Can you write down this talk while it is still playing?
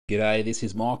G'day, this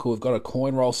is Michael. We've got a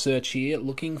coin roll search here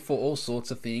looking for all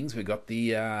sorts of things. We've got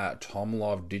the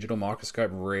Tomlov digital microscope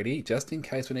ready just in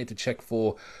case we need to check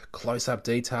for close-up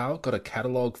detail. Got a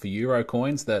catalogue for Euro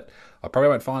coins that I probably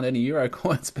won't find any Euro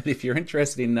coins, but if you're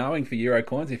interested in knowing for Euro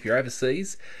coins, if you're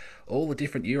overseas, all the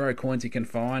different Euro coins you can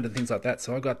find and things like that.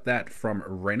 So I got that from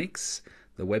Renix,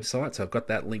 the website, so I've got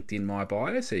that linked in my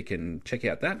bio, so you can check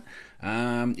out that.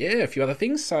 Yeah, a few other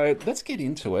things, so let's get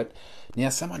into it. Now,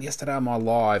 someone yesterday on my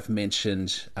live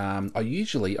mentioned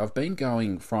I've been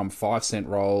going from 5 cent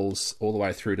rolls all the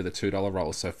way through to the $2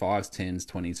 rolls, so 5s, 10s,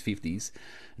 20s, 50s,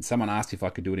 and someone asked if I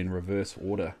could do it in reverse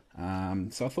order.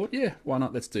 So I thought, yeah, why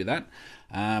not, let's do that.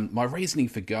 My reasoning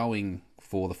for going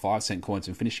for the 5 cent coins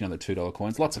and finishing on the $2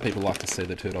 coins, lots of people like to see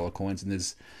the $2 coins, and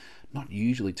there's not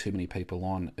usually too many people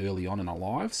on early on in a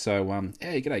live. So,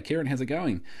 hey, g'day, Kieran, how's it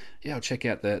going? Yeah, I'll check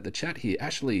out the chat here.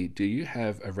 Ashley, do you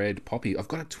have a red poppy? I've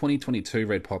got a 2022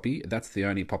 red poppy. That's the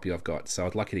only poppy I've got. So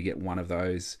I'd like you to get one of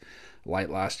those late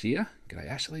last year. G'day,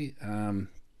 Ashley.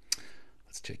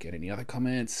 Let's check out any other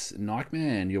comments.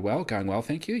 Nightman, you're well? Going well,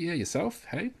 thank you. Yeah, yourself?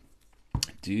 Hey.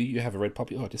 Do you have a red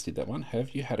poppy? Oh, I just did that one.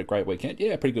 Have you had a great weekend?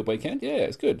 Yeah, pretty good weekend. Yeah,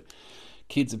 it's good.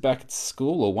 Kids are back at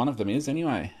school, or one of them is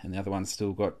anyway, and the other one's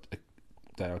still got a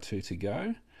day or two to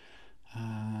go.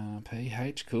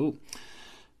 PH, cool.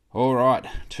 All right,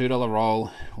 $2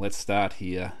 roll. Let's start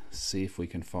here. See if we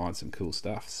can find some cool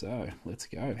stuff. So let's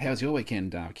go. How's your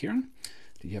weekend, Kieran?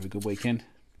 Did you have a good weekend?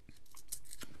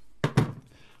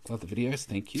 Love the videos.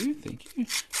 Thank you. Thank you.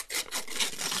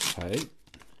 Hey,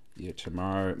 yeah,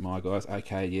 tomorrow, my guys.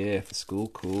 Okay, yeah, for school.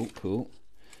 Cool, cool.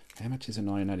 How much is a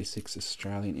 1986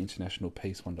 Australian International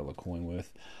Peace $1 coin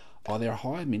worth? Oh, they're a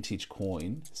high mintage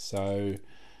coin, so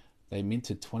they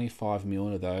minted 25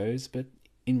 million of those, but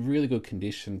in really good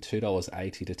condition,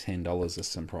 $2.80 to $10 are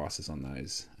some prices on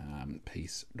those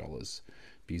peace dollars.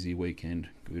 Busy weekend,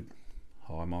 good.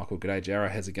 Hi, Michael. G'day, Jarrah.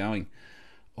 How's it going?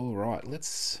 All right,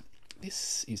 this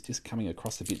is just coming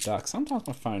across a bit dark. Sometimes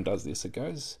my phone does this.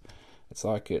 It's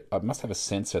like I must have a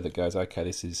sensor that goes, okay,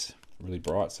 this is really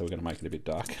bright, so we're going to make it a bit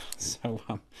dark. So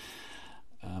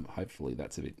hopefully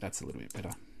that's a little bit better.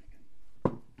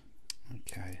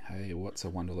 Okay, hey, what's a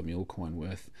 $1 mule coin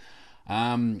worth?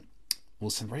 Well,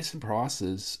 some recent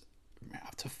prices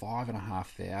up to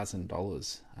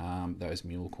 $5,500. Those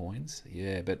mule coins,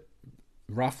 yeah, but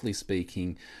roughly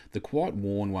speaking, the quite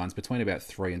worn ones between about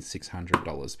 $300 and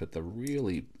 $600. But the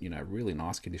really, really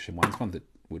nice condition ones, one that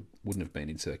wouldn't have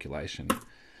been in circulation,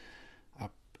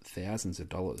 thousands of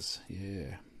dollars.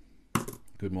 Yeah.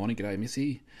 Good morning. G'day,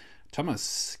 Missy.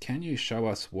 Thomas, can you show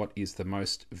us what is the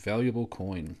most valuable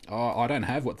coin? Oh, I don't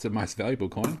have what's the most valuable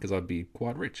coin because I'd be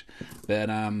quite rich. But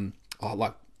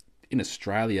like in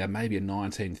Australia, maybe a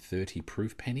 1930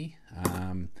 proof penny.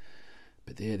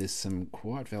 But there's some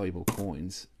quite valuable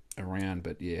coins around.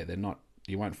 But yeah, they're not.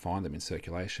 You won't find them in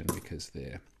circulation because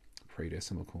they're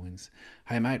pre-decimal coins.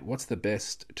 Hey mate, what's the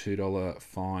best $2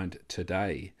 find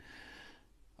today?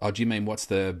 Oh, do you mean what's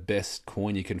the best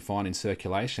coin you can find in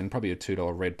circulation? Probably a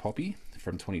 $2 red poppy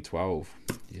from 2012.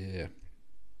 Yeah.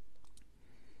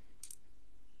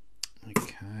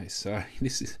 Okay, so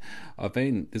there's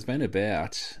been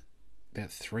about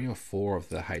 3 or 4 of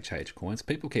the HH coins.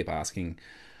 People keep asking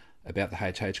about the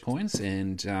HH coins,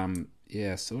 and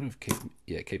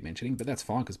keep mentioning, but that's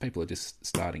fine because people are just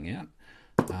starting out.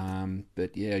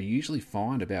 But yeah, I usually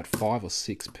find about 5 or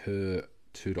 6 per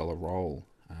 $2 roll.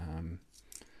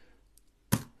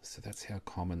 So that's how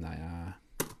common they are.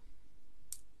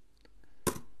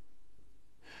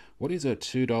 What is a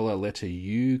 $2 letter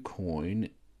U coin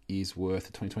is worth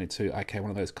in 2022? Okay, one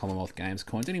of those Commonwealth Games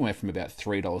coins. Anywhere from about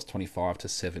 $3.25 to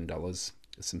 $7. There's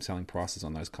some selling prices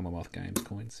on those Commonwealth Games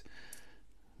coins.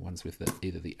 Ones with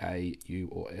either the A, U,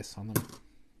 or S on them.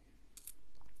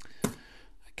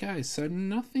 Okay, so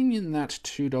nothing in that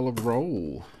 $2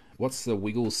 roll. What's the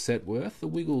Wiggles set worth? The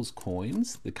Wiggles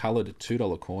coins, the coloured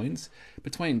 $2 coins,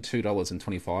 between $2 and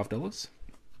 $25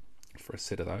 for a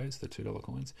set of those, the $2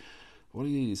 coins. What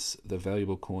is the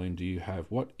valuable coin do you have?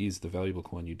 What is the valuable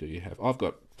coin you have? I've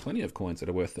got plenty of coins that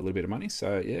are worth a little bit of money,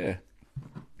 so yeah.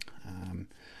 I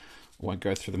won't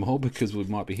go through them all because we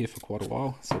might be here for quite a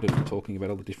while, sort of talking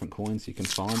about all the different coins you can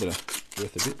find that are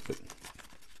worth a bit, but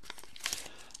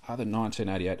are the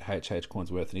 1988 HH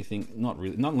coins worth anything? Not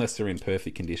really, not unless they're in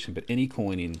perfect condition. But any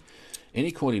coin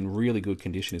in really good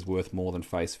condition is worth more than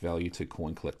face value to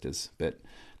coin collectors. But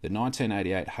the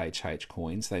 1988 HH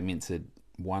coins, they minted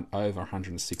over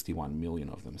 161 million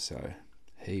of them, so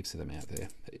heaps of them out there.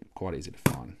 Quite easy to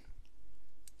find.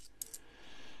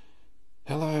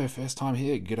 Hello, first time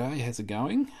here. G'day, how's it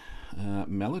going?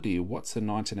 Melody, what's a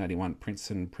 1981 Prince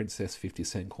and Princess 50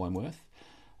 cent coin worth?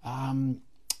 Um,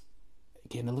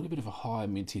 Again, a little bit of a higher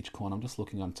mintage coin. I'm just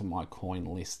looking onto my coin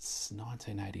lists.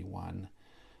 1981,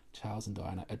 Charles and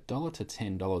Diana. $1 to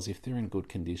 $10 if they're in good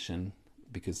condition,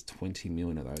 because 20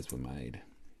 million of those were made.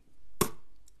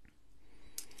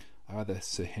 Are the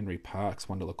Sir Henry Parkes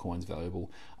 $1 coins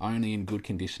valuable? Only in good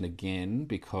condition again,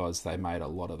 because they made a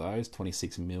lot of those.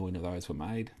 26 million of those were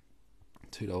made.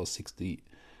 $2.60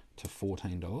 to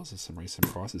 $14. There's some recent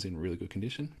prices in really good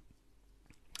condition.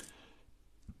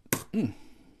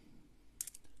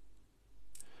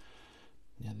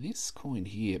 Now this coin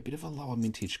here, a bit of a lower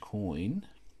mintage coin,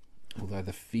 although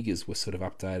the figures were sort of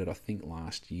updated, I think,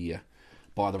 last year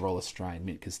by the Royal Australian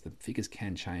Mint, because the figures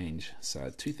can change.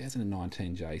 So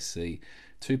 2019 JC,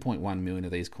 2.1 million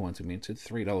of these coins were minted,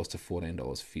 $3 to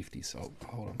 $14.50. So I'll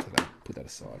hold on to that, put that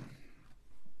aside.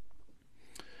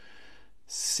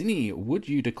 Cine, would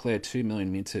you declare 2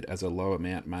 million minted as a low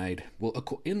amount made? Well,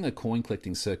 in the coin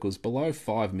collecting circles, below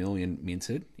 5 million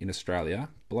minted in Australia,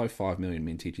 below 5 million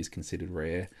mintage is considered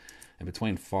rare, and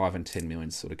between 5 and 10 million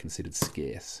is sort of considered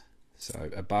scarce. So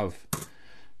above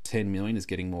 10 million is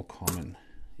getting more common.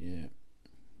 Yeah.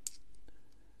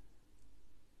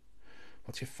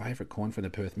 What's your favourite coin from the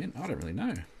Perth Mint? I don't really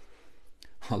know.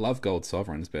 I love gold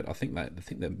sovereigns, but I think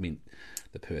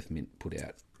the Perth Mint put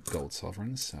out gold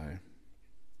sovereigns, so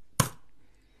I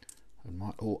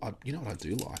might. Oh, you know what I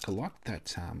do like? I like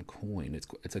that coin.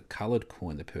 It's a coloured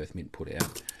coin the Perth Mint put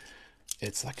out.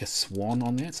 It's like a swan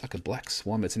on there. It's like a black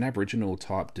swan. It's an Aboriginal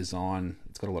type design.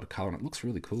 It's got a lot of colour and it looks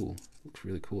really cool. Looks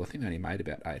really cool. I think they only made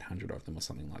about 800 of them or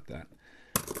something like that.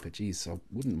 But geez, I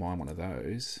wouldn't mind one of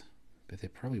those. But they're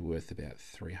probably worth about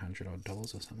 $300 odd or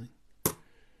something.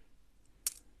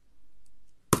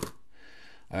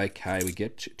 Okay, we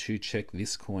get to check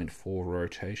this coin for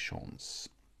rotations.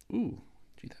 Ooh,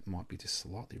 gee, that might be just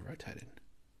slightly rotated.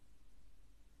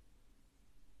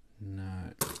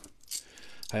 No.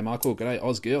 Hey Michael, g'day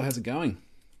Oz Girl, how's it going?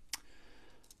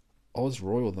 Oz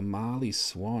Royal, the Marley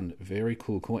Swan, very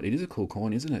cool coin. It is a cool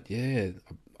coin, isn't it? Yeah,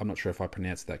 I'm not sure if I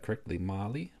pronounced that correctly.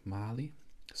 Marley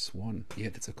Swan. Yeah,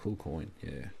 that's a cool coin.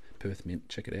 Yeah, Perth Mint,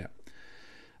 check it out.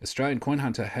 Australian Coin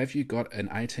Hunter, have you got an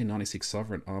 1896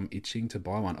 sovereign? I'm itching to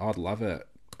buy one. I'd love a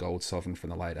gold sovereign from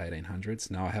the late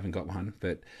 1800s. No, I haven't got one,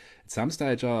 but at some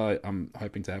stage I'm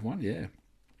hoping to have one, yeah.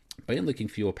 Been looking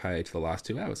for your page for the last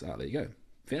 2 hours. Ah, there you go.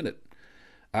 Found it.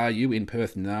 Are you in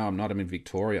Perth? No, I'm not. I'm in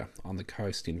Victoria, on the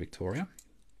coast in Victoria.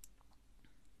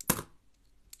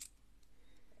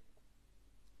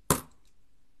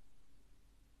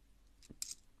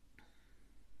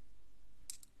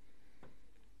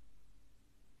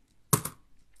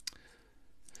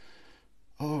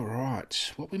 All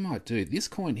right, what we might do, this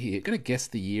coin here, going to guess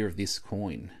the year of this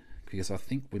coin, because I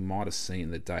think we might have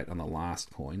seen the date on the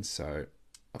last coin, so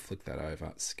I'll flick that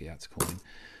over, Scouts coin.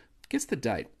 Guess the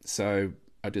date, so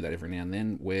I do that every now and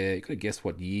then, where you've got to guess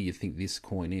what year you think this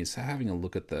coin is. So having a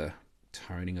look at the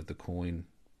toning of the coin,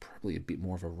 probably a bit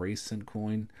more of a recent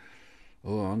coin.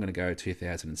 Oh, I'm going to go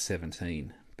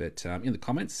 2017, but in the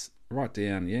comments, write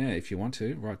down, yeah, if you want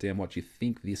to, write down what you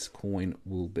think this coin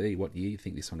will be, what year you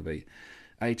think this one will be.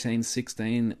 18,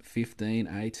 16, 15,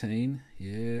 18,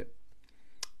 yeah,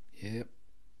 yep.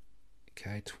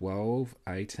 Okay, 12,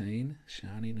 18,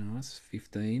 Shani, nice,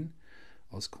 15,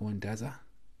 Ozcoin Dazza,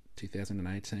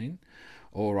 2018.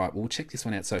 All right, we'll check this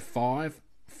one out. So 5,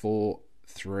 4,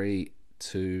 3,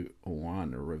 2,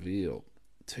 1, reveal.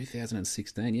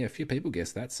 2016, yeah, a few people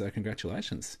guessed that, so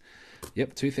congratulations.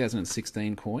 Yep,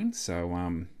 2016 coin,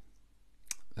 so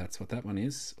that's what that one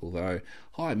is. Although,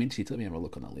 high mintage, let me have a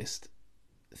look on the list.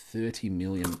 30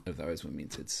 million of those were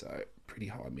minted, so pretty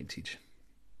high mintage.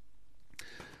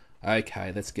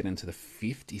 Okay, let's get into the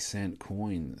 50-cent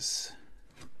coins.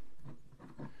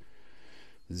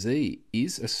 Z,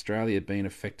 is Australia being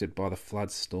affected by the flood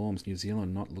storms? New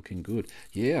Zealand not looking good.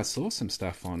 Yeah, I saw some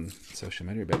stuff on social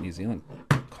media about New Zealand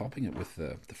copping it with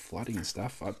the flooding and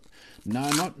stuff.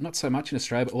 No, not so much in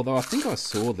Australia, but although I think I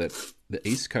saw that the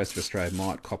east coast of Australia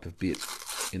might cop a bit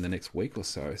in the next week or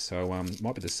so. So it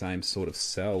might be the same sort of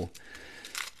cell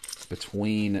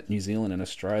between New Zealand and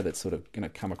Australia that's sort of going to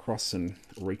come across and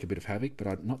wreak a bit of havoc,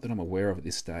 but not that I'm aware of at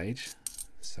this stage.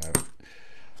 So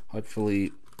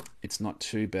hopefully it's not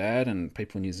too bad and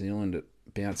people in New Zealand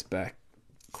bounce back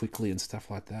quickly and stuff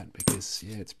like that, because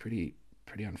yeah, it's pretty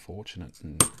unfortunate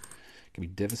and can be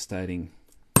devastating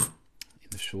in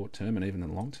the short term and even in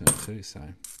the long term too.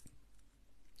 So,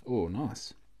 oh,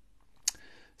 nice.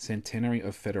 Centenary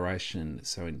of Federation.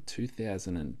 So in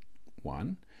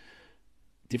 2001,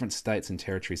 different states and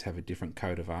territories have a different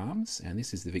coat of arms, and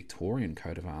this is the Victorian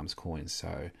coat of arms coin.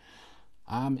 So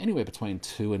anywhere between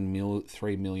 2 and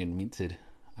 3 million minted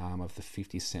of the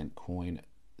 50-cent coin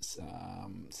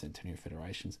Centennial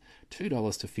Federations.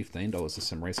 $2 to $15 is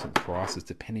some recent prices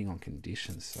depending on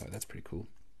conditions, so that's pretty cool.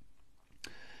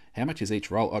 How much is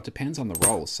each roll? Oh, it depends on the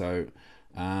roll. So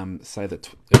say that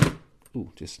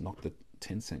just knocked the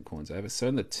 10-cent coins over. So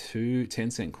in the two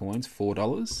 10-cent coins,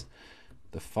 $4.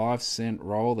 The 5-cent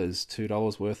roll, there's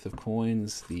 $2 worth of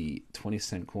coins. The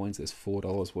 20-cent coins, there's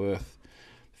 $4 worth.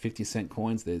 50-cent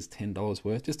coins, there's $10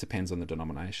 worth. Just depends on the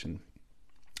denomination.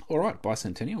 All right,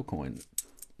 bicentennial coin,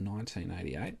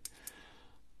 1988.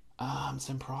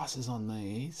 Some prices on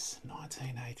these.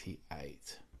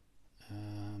 1988.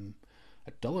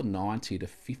 $1.90 to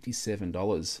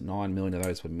 $57. 9 million of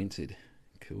those were minted.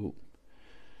 Cool.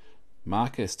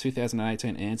 Marcus,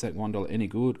 2018 Anzac, $1. Any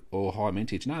good or high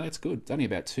mintage? No, that's good. It's only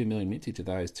about 2 million mintage of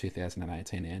those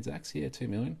 2018 Anzacs. Yeah, 2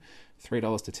 million.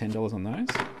 $3 to $10 on those,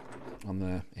 on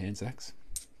the Anzacs,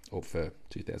 or for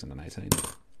 2018.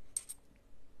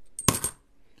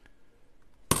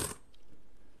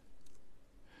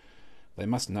 They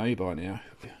must know you by now.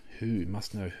 Who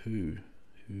must know who?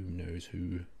 Who knows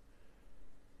who?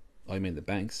 Oh, you mean the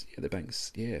banks? Yeah, the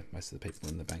banks. Yeah, most of the people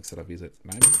in the banks that I visit.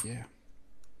 Maybe, yeah.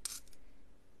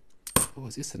 Oh,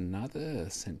 is this another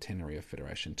Centenary of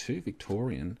Federation? 2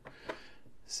 Victorian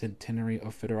Centenary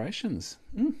of Federations.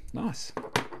 Nice.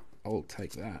 I'll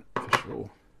take that for sure.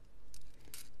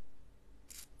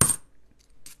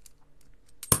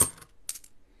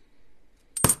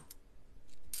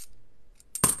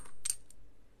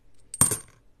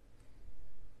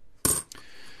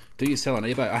 Do you sell on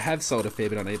eBay? I have sold a fair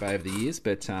bit on eBay over the years,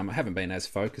 but I haven't been as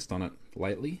focused on it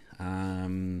lately.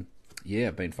 Yeah,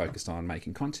 I've been focused on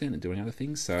making content and doing other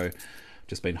things, so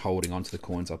just been holding on to the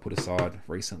coins I put aside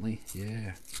recently.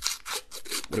 Yeah.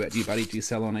 What about you, buddy? Do you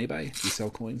sell on eBay? Do you sell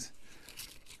coins?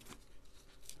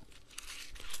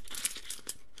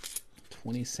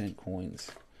 20-cent coins.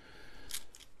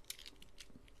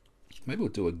 Maybe we'll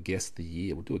do a guess the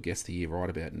year. We'll do a guess the year right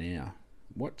about now.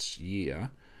 What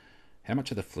year? How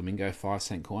much are the Flamingo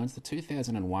 5-cent coins? The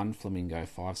 2001 Flamingo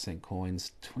 5-cent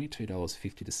coins,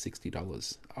 $22.50 to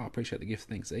 $60. Oh, I appreciate the gift.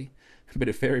 Thanks, E. A bit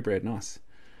of fairy bread, nice.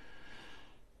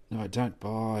 No, I don't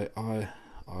buy. I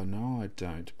know I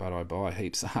don't, but I buy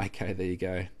heaps. Okay, there you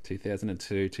go.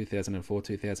 2002, 2004,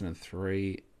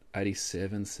 2003,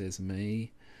 87 says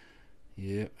me.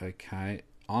 Yeah, okay.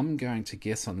 I'm going to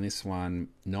guess on this one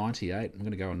 98. I'm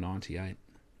going to go on 98.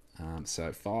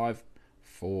 So 5,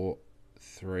 4,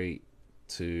 3,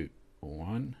 2,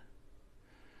 1.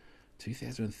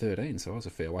 2013, so I was a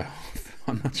fair way off.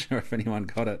 I'm not sure if anyone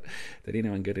got it. Did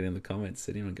anyone get it in the comments?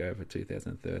 Did anyone go for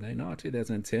 2013? No,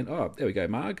 2010. Oh, there we go,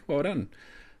 Marg. Well done.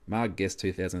 Marg guessed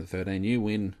 2013. You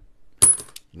win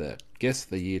the Guess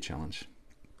the Year challenge.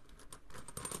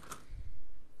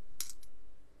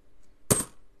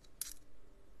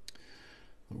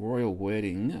 Royal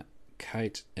Wedding,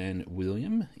 Kate and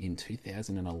William in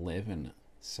 2011.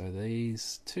 So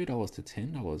these $2 to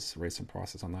 $10 recent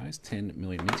prices on those. 10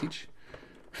 million mintage.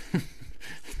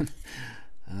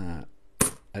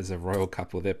 As a royal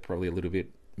couple, they're probably a little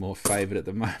bit more favoured at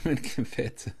the moment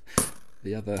compared to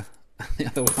the other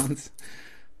ones.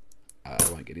 I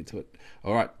won't get into it.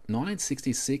 All right,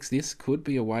 1966. This could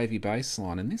be a wavy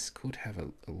baseline, and this could have a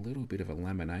little bit of a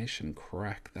lamination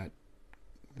crack.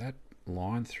 That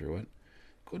line through it.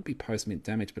 Could be post-mint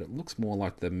damage, but it looks more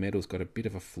like the metal's got a bit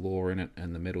of a flaw in it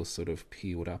and the metal's sort of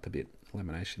peeled up a bit,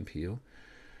 lamination peel.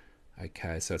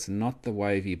 Okay, so it's not the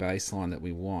wavy baseline that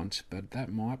we want, but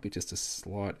that might be just a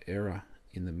slight error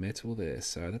in the metal there,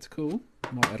 so that's cool.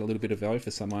 Might add a little bit of value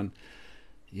for someone.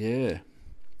 Yeah,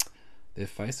 their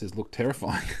faces look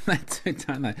terrifying, they do,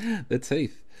 don't they? The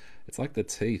teeth, it's like the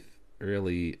teeth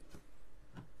really,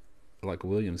 like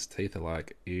William's teeth are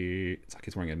like, it's like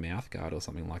he's wearing a mouth guard or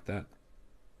something like that.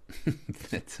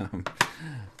 But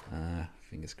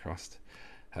fingers crossed.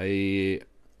 Hey,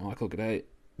 Michael, g'day.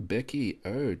 Becky,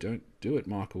 oh, don't do it,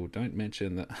 Michael. Don't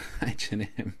mention the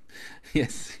H&M.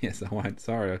 Yes, I won't.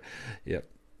 Sorry. Yep.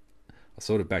 I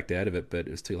sort of backed out of it, but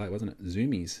it was too late, wasn't it?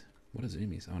 Zoomies. What are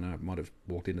zoomies? Oh, no, I might have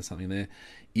walked into something there.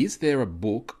 Is there a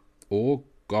book or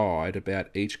guide about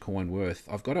each coin worth?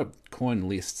 I've got a coin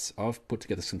lists. I've put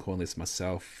together some coin lists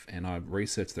myself, and I've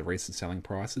researched the recent selling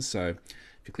prices. So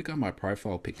if you click on my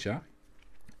profile picture,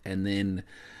 and then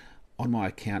on my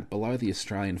account below the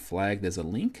Australian flag, there's a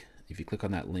link. If you click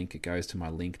on that link, it goes to my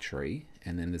link tree,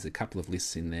 and then there's a couple of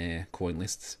lists in there, coin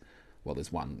lists. Well,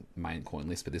 there's one main coin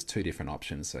list, but there's 2 different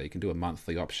options. So you can do a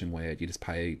monthly option where you just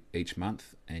pay each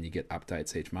month and you get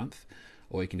updates each month,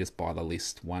 or you can just buy the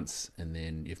list once and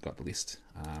then you've got the list.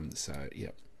 So,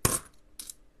 yep.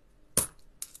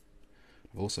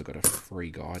 I've also got a free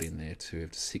guide in there too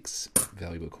of 6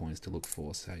 valuable coins to look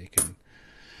for, so you can,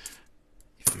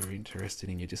 if you're interested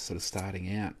and you're just sort of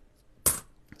starting out,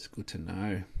 it's good to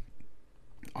know.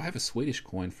 I have a Swedish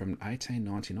coin from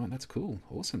 1899. That's cool.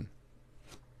 Awesome.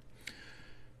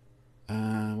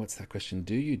 What's that question?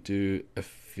 Do you do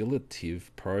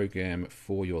affiliative program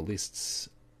for your lists?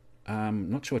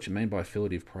 Not sure what you mean by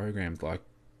affiliative programs. Like,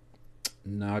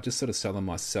 no, I just sort of sell them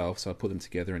myself. So I put them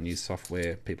together and use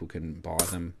software. People can buy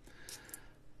them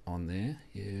on there.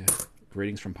 Yeah.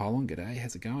 Greetings from Poland. G'day.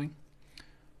 How's it going?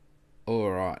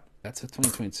 All right. That's for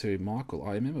 2022. Michael,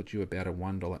 I emailed you about a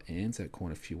 $1 Anzac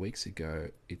coin a few weeks ago.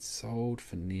 It sold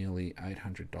for nearly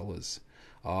 $800.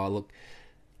 Oh, look,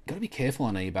 got to be careful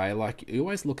on eBay. Like, you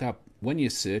always look up, when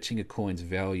you're searching a coin's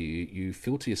value, you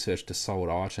filter your search to sold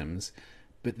items,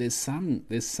 but there's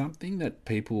something that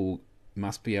people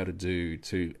must be able to do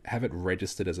to have it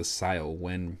registered as a sale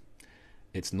when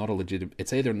it's not a legitimate.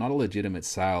 It's either not a legitimate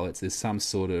sale. There's some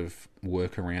sort of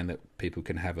workaround that people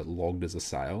can have it logged as a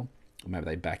sale, or maybe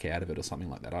they back out of it or something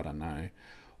like that. I don't know.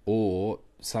 Or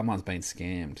someone's been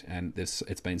scammed and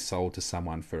it's been sold to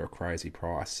someone for a crazy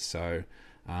price. So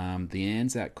the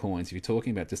Anzac coins, if you're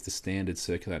talking about just the standard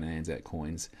circulating Anzac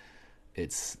coins,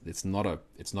 it's not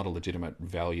a legitimate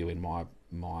value in my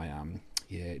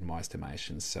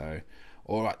estimation. So,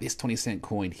 all right, this 20-cent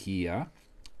coin here.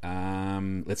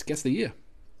 Let's guess the year.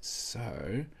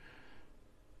 So,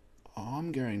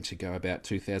 I'm going to go about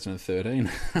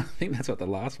 2013. I think that's what the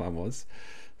last one was.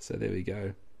 So there we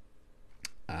go.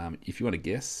 If you want to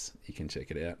guess, you can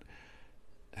check it out.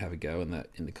 Have a go in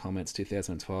the comments.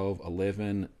 2012,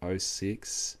 11,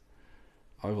 06,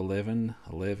 011,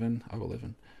 11,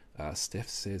 011. Steph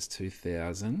says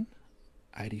 2000,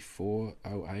 84,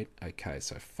 08. Okay,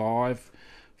 so 5,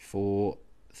 4,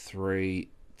 3,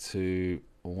 2,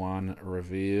 1,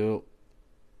 reveal.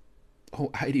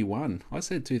 Oh, 81. I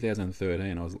said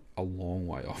 2013. I was a long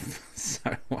way off.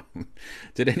 So,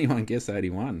 did anyone guess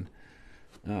 81?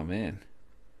 Oh, man.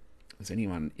 Was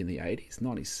anyone in the 80s?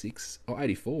 96? Oh,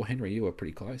 84. Henry, you were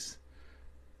pretty close.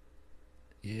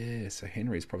 Yeah, so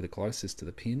Henry's probably the closest to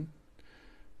the pin.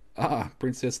 Ah,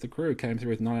 Princess the Crew came through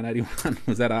with 1981.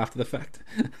 Was that after the fact?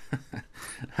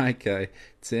 Okay,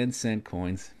 10-cent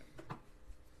coins.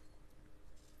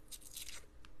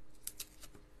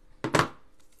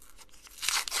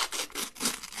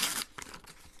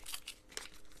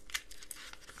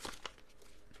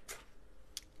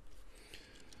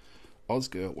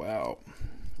 Oscar, wow.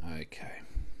 Okay.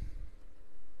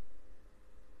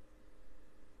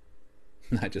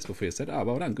 No, just before you said, oh,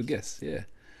 well done, good guess. Yeah,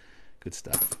 good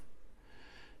stuff.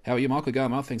 How are you, Michael?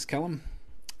 Going well, thanks, Callum.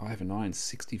 I have a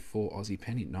 964 Aussie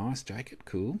penny. Nice, Jacob,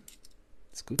 cool.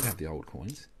 It's good to have the old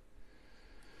coins.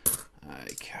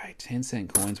 Okay,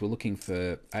 10-cent coins. We're looking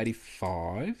for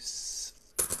 85s,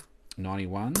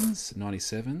 91s,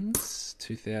 97s,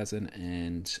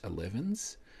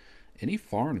 2011s. Any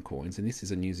foreign coins, and this is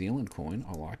a New Zealand coin.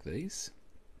 I like these.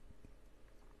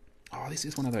 Oh, this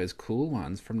is one of those cool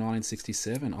ones from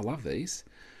 1967. I love these.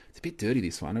 It's a bit dirty,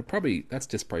 this one. That's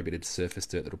just probably a bit of surface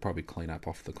dirt that'll probably clean up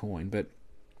off the coin. But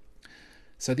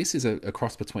so this is a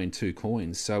cross between two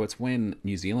coins. So it's when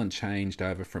New Zealand changed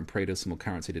over from pre-decimal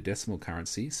currency to decimal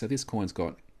currency. So this coin's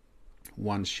got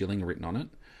 1 shilling written on it,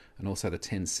 and also the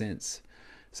 10 cents.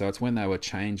 So it's when they were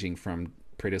changing from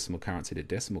pre-decimal currency to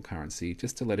decimal currency,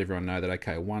 just to let everyone know that,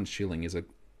 okay, 1 shilling is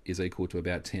equal to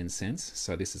about 10 cents.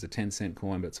 So this is a 10-cent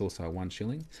coin, but it's also a 1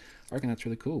 shilling. I reckon that's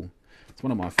really cool. It's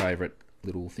one of my favourite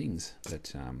little things that,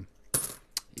 to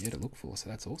look for.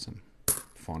 So that's awesome.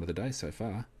 Find of the day so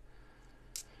far.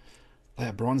 They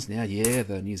are bronze now. Yeah,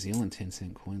 the New Zealand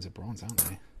 10-cent coins are bronze, aren't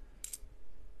they?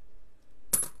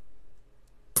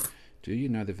 Do you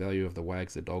know the value of the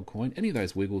Wags the Dog coin? Any of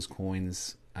those Wiggles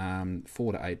coins, $4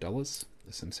 to $8.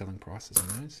 There's some selling prices on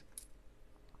those.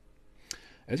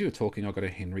 As you were talking, I got a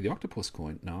Henry the Octopus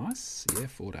coin. Nice. Yeah,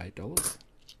 $4 to $8.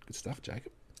 Good stuff,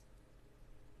 Jacob.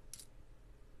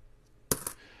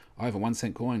 I have a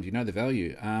 1-cent coin. Do you know the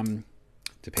value?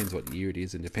 Depends what year it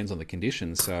is and depends on the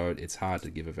conditions. So it's hard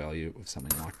to give a value of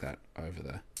something like that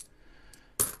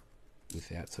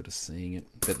without sort of seeing it.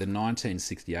 But the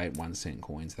 1968 1-cent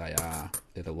coins, they're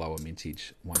the lower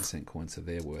mintage 1-cent coins, so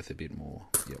they're worth a bit more.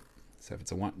 Yep. So if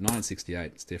it's a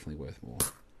 968, it's definitely worth more.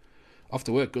 Off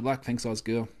to work. Good luck. Thanks,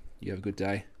 Ozgirl. You have a good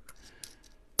day.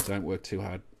 Don't work too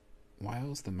hard.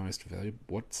 What's the most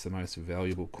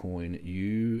valuable coin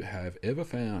you have ever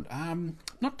found?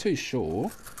 Not too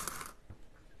sure.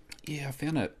 Yeah, I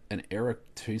found an Eric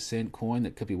 2-cent coin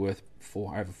that could be worth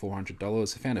over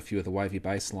 $400. I found a few of the Wavy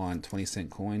Baseline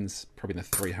 20-cent coins, probably in the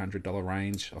 $300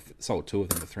 range. I've sold 2 of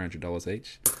them for $300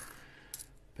 each.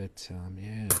 But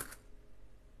yeah,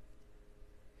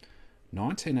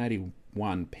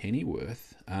 1981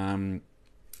 Pennyworth.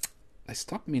 They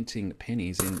stopped minting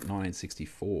pennies in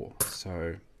 1964,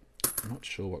 so I'm not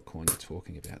sure what coin you're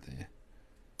talking about there.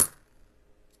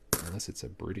 Unless it's a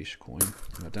British coin.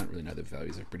 And I don't really know the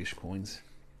values of British coins.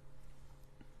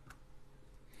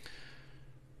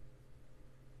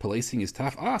 Policing is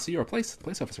tough. Ah, so you're a police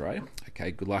officer, are you?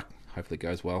 Okay, good luck. Hopefully it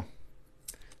goes well.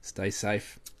 Stay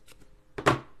safe.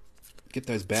 Get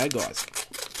those bad guys.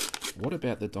 What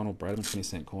about the Donald Bradman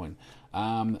 20-cent coin?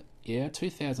 Yeah,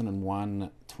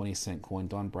 2001 20-cent coin.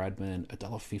 Don Bradman,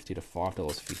 $1.50 to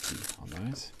 $5.50 on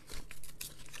those.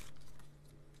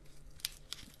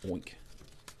 Oink.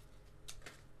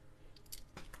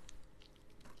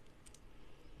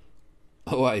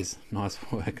 Always. Nice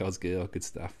work, Osgirl. Good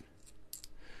stuff.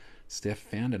 Steph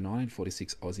found a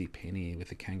 1946 Aussie penny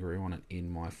with a kangaroo on it in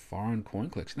my foreign coin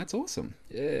collection. That's awesome.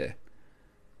 Yeah.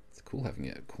 It's cool having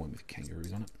a coin with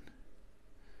kangaroos on it.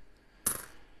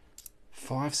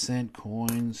 5-cent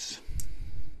coins.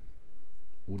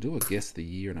 We'll do a guess the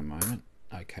year in a moment.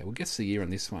 Okay, we'll guess the year on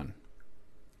this one.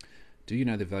 Do you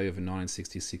know the value of a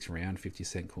 1966 round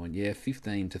 50-cent coin? Yeah,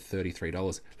 $15 to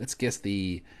 $33. Let's guess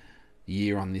the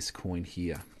year on this coin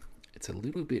here. It's a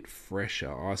little bit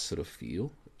fresher, I sort of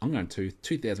feel. I'm going to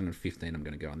 2015. I'm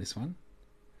going to go on this one.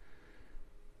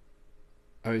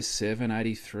 07,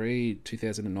 83,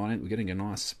 2009. We're getting a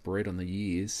nice spread on the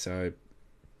years, so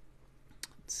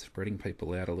it's spreading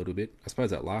people out a little bit. I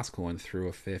suppose that last coin threw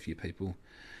a fair few people.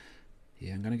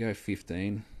 Yeah, I'm going to go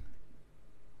 15.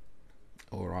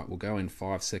 All right, we'll go in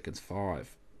 5 seconds.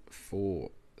 5, 4,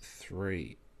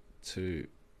 3, 2,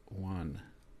 1.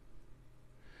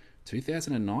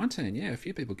 2019, yeah, a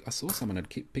few people. I saw someone had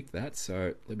picked that,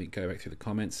 so let me go back through the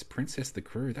comments. Princess the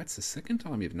Crew, that's the second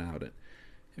time you've nailed it.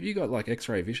 Have you got like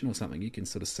X-ray vision or something? You can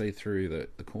sort of see through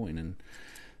the coin and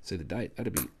see the date.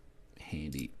 That'd be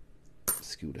handy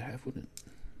skill to have, wouldn't it?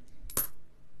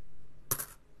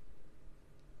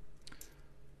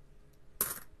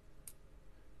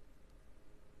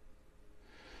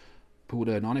 Pulled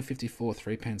a 1954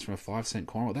 3-pence from a 5-cent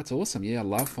coin. Well, that's awesome. Yeah, I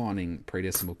love finding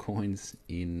pre-decimal coins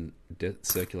in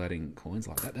circulating coins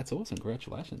like that. That's awesome.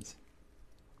 Congratulations.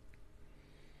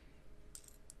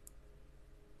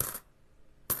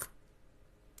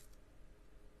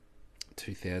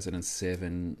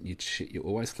 $2007. You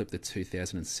always flip the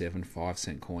 2007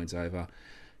 5-cent coins over.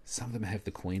 Some of them have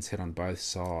the Queen's head on both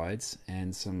sides,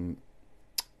 and some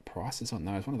prices on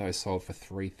those. One of those sold for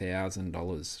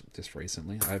 $3,000 just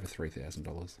recently, over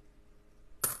 $3,000.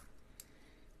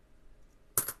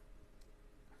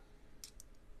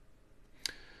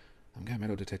 I'm going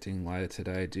metal detecting later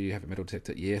today. Do you have a metal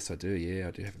detector? Yes, I do. Yeah,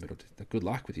 I do have a metal detector. Good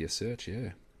luck with your search.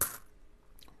 Yeah.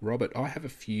 Robert, I have a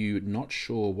few. Not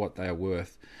sure what they are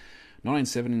worth.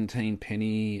 1917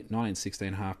 penny,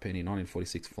 1916 half penny,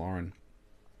 1946 florin.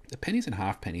 The pennies and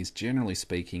half pennies, generally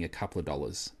speaking, a couple of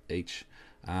dollars each.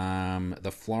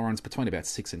 The florins between about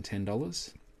 $6 and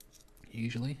 $10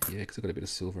 usually. Yeah, because I've got a bit of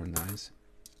silver in those.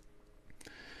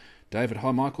 David,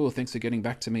 hi Michael. Thanks for getting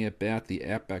back to me about the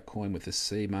Outback coin with the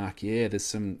C mark. Yeah, there's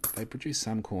some. They produce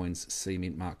some coins, C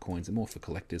mint mark coins, are more for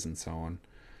collectors and so on.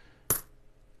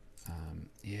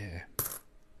 Yeah.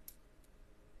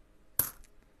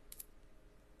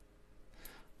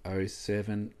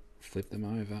 07, flip them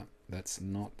over. That's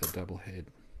not the double head.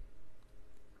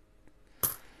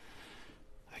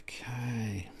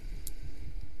 Okay.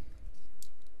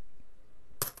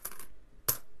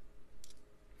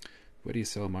 Where do you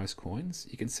sell most coins?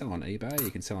 You can sell on eBay,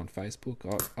 you can sell on Facebook.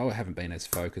 I haven't been as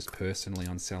focused personally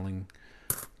on selling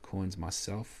coins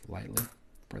myself lately.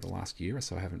 Probably the last year or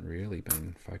so I haven't really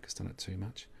been focused on it too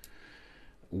much.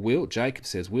 Jacob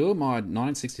says, will my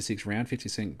 1966 round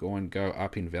 50-cent coin go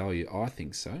up in value? I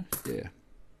think so, yeah.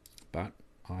 But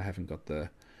I haven't got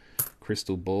the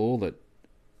crystal ball that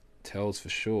tells for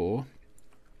sure.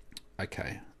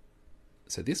 Okay,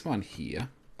 so this one here,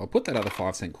 I'll put that other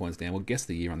 5-cent coins down. We'll guess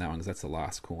the year on that one because that's the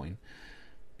last coin.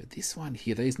 But this one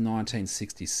here, these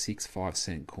 1966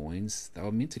 5-cent coins, they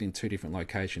were minted in 2 different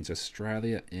locations,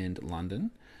 Australia and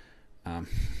London.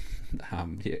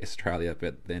 Yeah, Australia,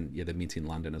 but then yeah, the mint in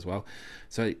London as well.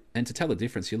 So, and to tell the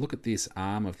difference, you look at this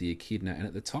arm of the echidna, and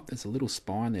at the top there's a little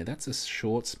spine there. That's a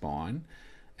short spine,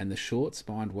 and the short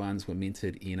spined ones were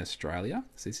minted in Australia.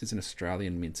 So this is an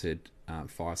Australian minted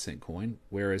 5-cent coin,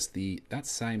 whereas that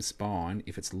same spine,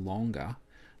 if it's longer,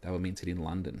 they were minted in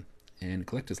London. And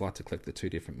collectors like to collect the 2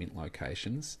 different mint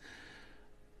locations.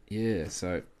 Yeah,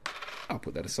 so I'll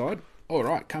put that aside. All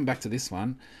right, come back to this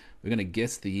one. We're going to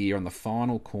guess the year on the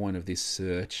final coin of this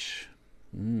search.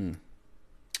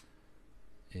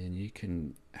 And you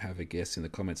can have a guess in the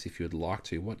comments if you'd like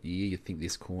to, what year you think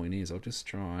this coin is. I'll just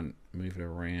try and move it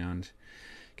around,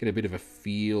 get a bit of a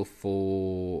feel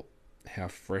for how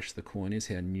fresh the coin is,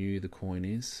 how new the coin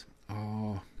is.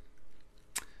 Oh,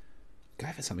 go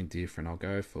for something different. I'll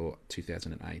go for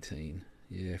 2018.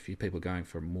 Yeah, a few people going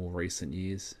for more recent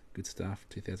years. Good stuff.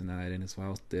 2018 as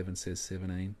well. Devon says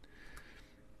 17.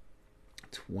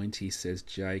 20 says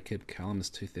Jacob. Callum's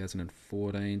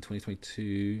 2014.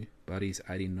 2022. Buddy's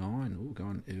 89. Oh,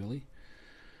 going early.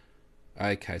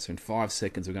 Okay, so in 5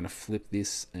 seconds we're going to flip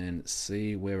this and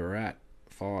see where we're at.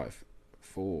 5,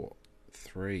 4,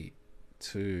 3,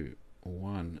 2,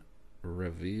 1.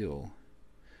 Reveal.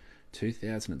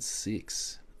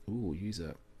 2006. Ooh,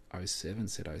 user 07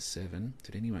 said 07.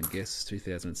 Did anyone guess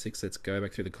 2006? Let's go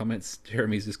back through the comments.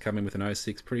 Jeremy's just come in with an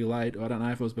 06 pretty late. I don't know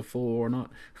if it was before or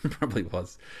not. Probably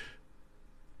was.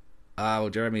 Well,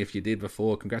 Jeremy, if you did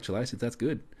before, congratulations. That's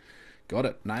good. Got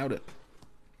it. Nailed it.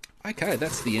 Okay,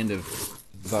 that's the end of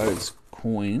those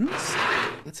coins.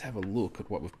 Let's have a look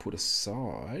at what we've put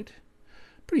aside.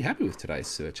 Pretty happy with today's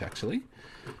search, actually.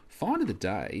 Find of the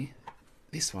day.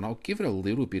 This one, I'll give it a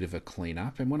little bit of a clean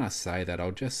up, and when I say that,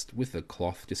 I'll just, with a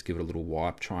cloth, just give it a little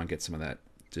wipe, try and get some of that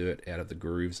dirt out of the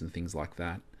grooves and things like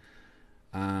that.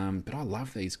 But I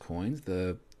love these coins.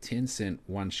 The 10-cent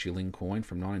 1 shilling coin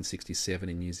from 1967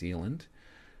 in New Zealand,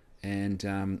 and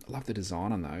I love the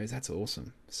design on those. That's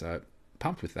awesome. So,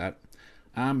 pumped with that.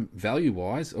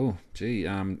 Value-wise,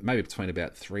 maybe between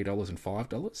about $3 and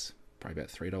 $5. Probably about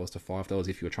 $3 to $5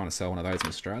 if you were trying to sell one of those in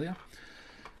Australia.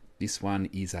 This one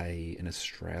is an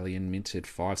Australian minted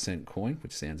 5-cent coin,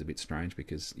 which sounds a bit strange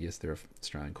because, yes, they're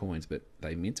Australian coins, but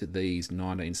they minted these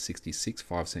 1966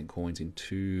 5-cent coins in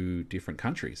 2 different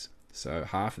countries. So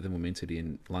half of them were minted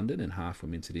in London and half were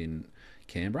minted in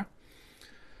Canberra.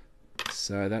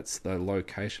 So that's the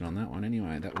location on that one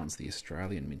anyway. That one's the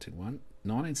Australian minted one.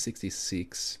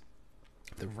 1966.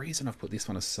 The reason I've put this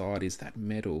one aside is that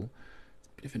metal,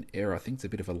 a bit of an error. I think it's a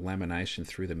bit of a lamination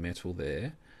through the metal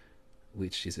there,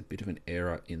 which is a bit of an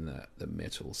error in the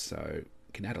metal, so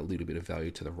can add a little bit of value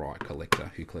to the right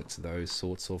collector who collects those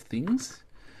sorts of things.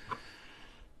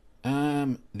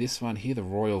 This one here, the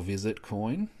Royal Visit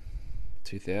coin,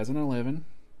 2011.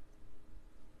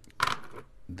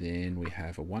 Then we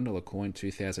have a $1 coin,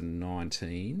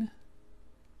 2019.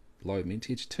 Low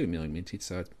mintage, 2 million mintage,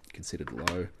 so considered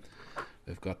low.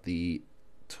 We've got the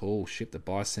tall ship, the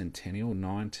Bicentennial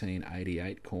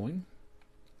 1988 coin.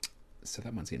 So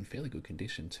that one's in fairly good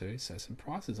condition too. So some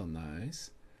prices on those,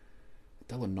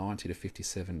 $1.90 to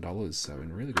 $57. So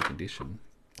in really good condition,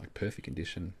 like perfect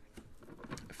condition.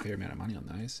 A fair amount of money on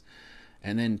those.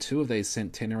 And then 2 of these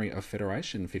Centenary of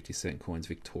Federation 50-cent coins,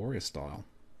 Victoria style.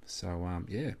 So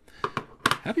yeah,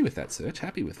 happy with that search.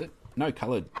 Happy with it. No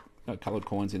coloured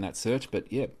coins in that search,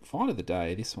 but yeah, find of the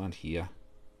day. This one here,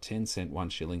 10-cent 1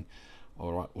 shilling.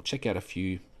 All right, we'll check out a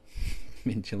few.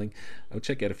 Chilling. I'll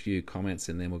check out a few comments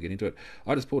and then we'll get into it.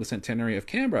 I just pulled a Centenary of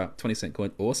Canberra 20-cent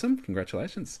coin. Awesome.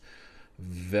 Congratulations.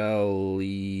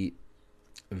 Valiania.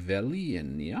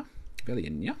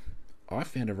 I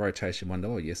found a rotation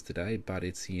 $1 yesterday, but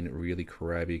it's in really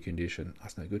crabby condition.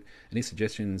 That's no good. Any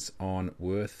suggestions on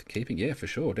worth keeping? Yeah, for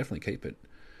sure. Definitely keep it.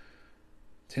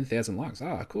 10,000 likes.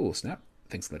 Ah, cool. Snap.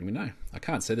 Thanks for letting me know. I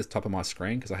can't see this top of my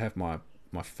screen because I have my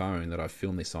phone that I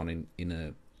filmed this on in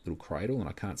a little cradle, and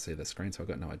I can't see the screen, so I've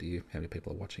got no idea how many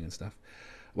people are watching and stuff.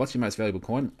 What's your most valuable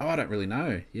coin? Oh, I don't really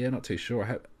know. Yeah, not too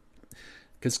sure.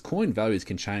 Because coin values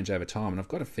can change over time, and I've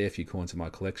got a fair few coins in my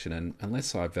collection, and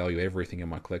unless I value everything in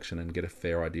my collection and get a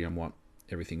fair idea on what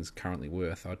everything's currently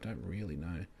worth, I don't really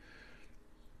know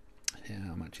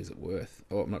how much is it worth.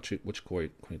 Oh, I'm not sure which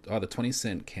coin. Oh, the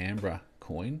 20-cent Canberra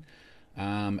coin.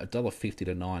 $1.50 to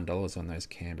 $9 on those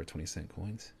Canberra 20-cent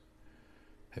coins.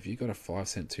 Have you got a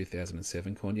 5-cent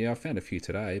 2007 coin? Yeah, I found a few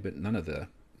today, but none of the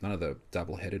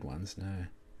double-headed ones. No.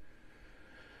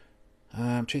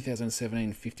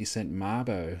 2017 50-cent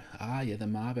Marbo. Ah, yeah, the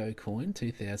Marbo coin,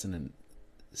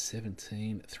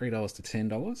 2017, $3 to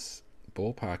 $10.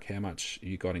 Ballpark, how much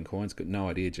you got in coins? Got no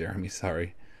idea, Jeremy.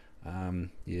 Sorry.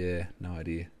 Yeah, no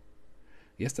idea.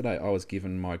 Yesterday, I was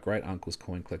given my great uncle's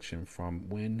coin collection from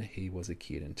when he was a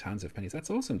kid, and tons of pennies. That's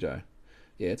awesome, Joe.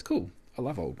 Yeah, it's cool. I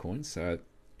love old coins, so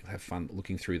you'll have fun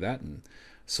looking through that and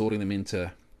sorting them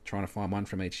into trying to find one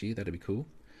from each year. That'd be cool.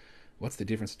 What's the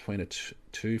difference between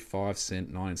two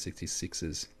 5-cent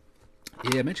 1966s?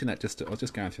 Yeah, I mentioned that I was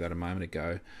just going through that a moment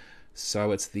ago.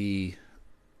 So it's I'll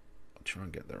try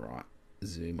and get the right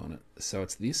zoom on it. So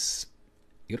it's this,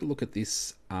 you got to look at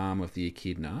this arm of the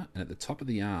echidna, and at the top of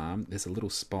the arm, there's a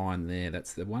little spine there.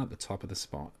 That's the one at the top of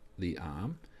the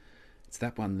arm. It's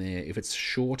that one there. If it's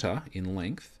shorter in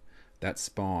length, that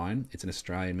spine, it's an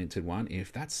Australian minted one.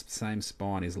 If that same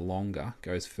spine is longer,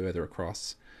 goes further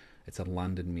across, it's a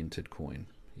London minted coin.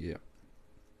 Yeah.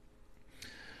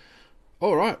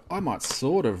 All right, I might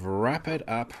sort of wrap it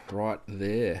up right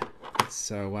there.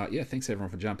 So, yeah, thanks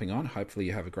everyone for jumping on. Hopefully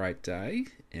you have a great day.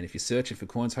 And if you're searching for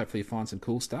coins, hopefully you find some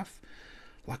cool stuff.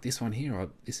 Like this one here.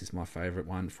 This is my favourite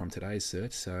one from today's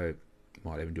search, so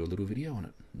might even do a little video on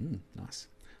it. Nice.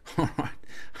 All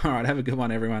right. Have a good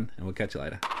one, everyone, and we'll catch you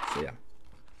later. See ya.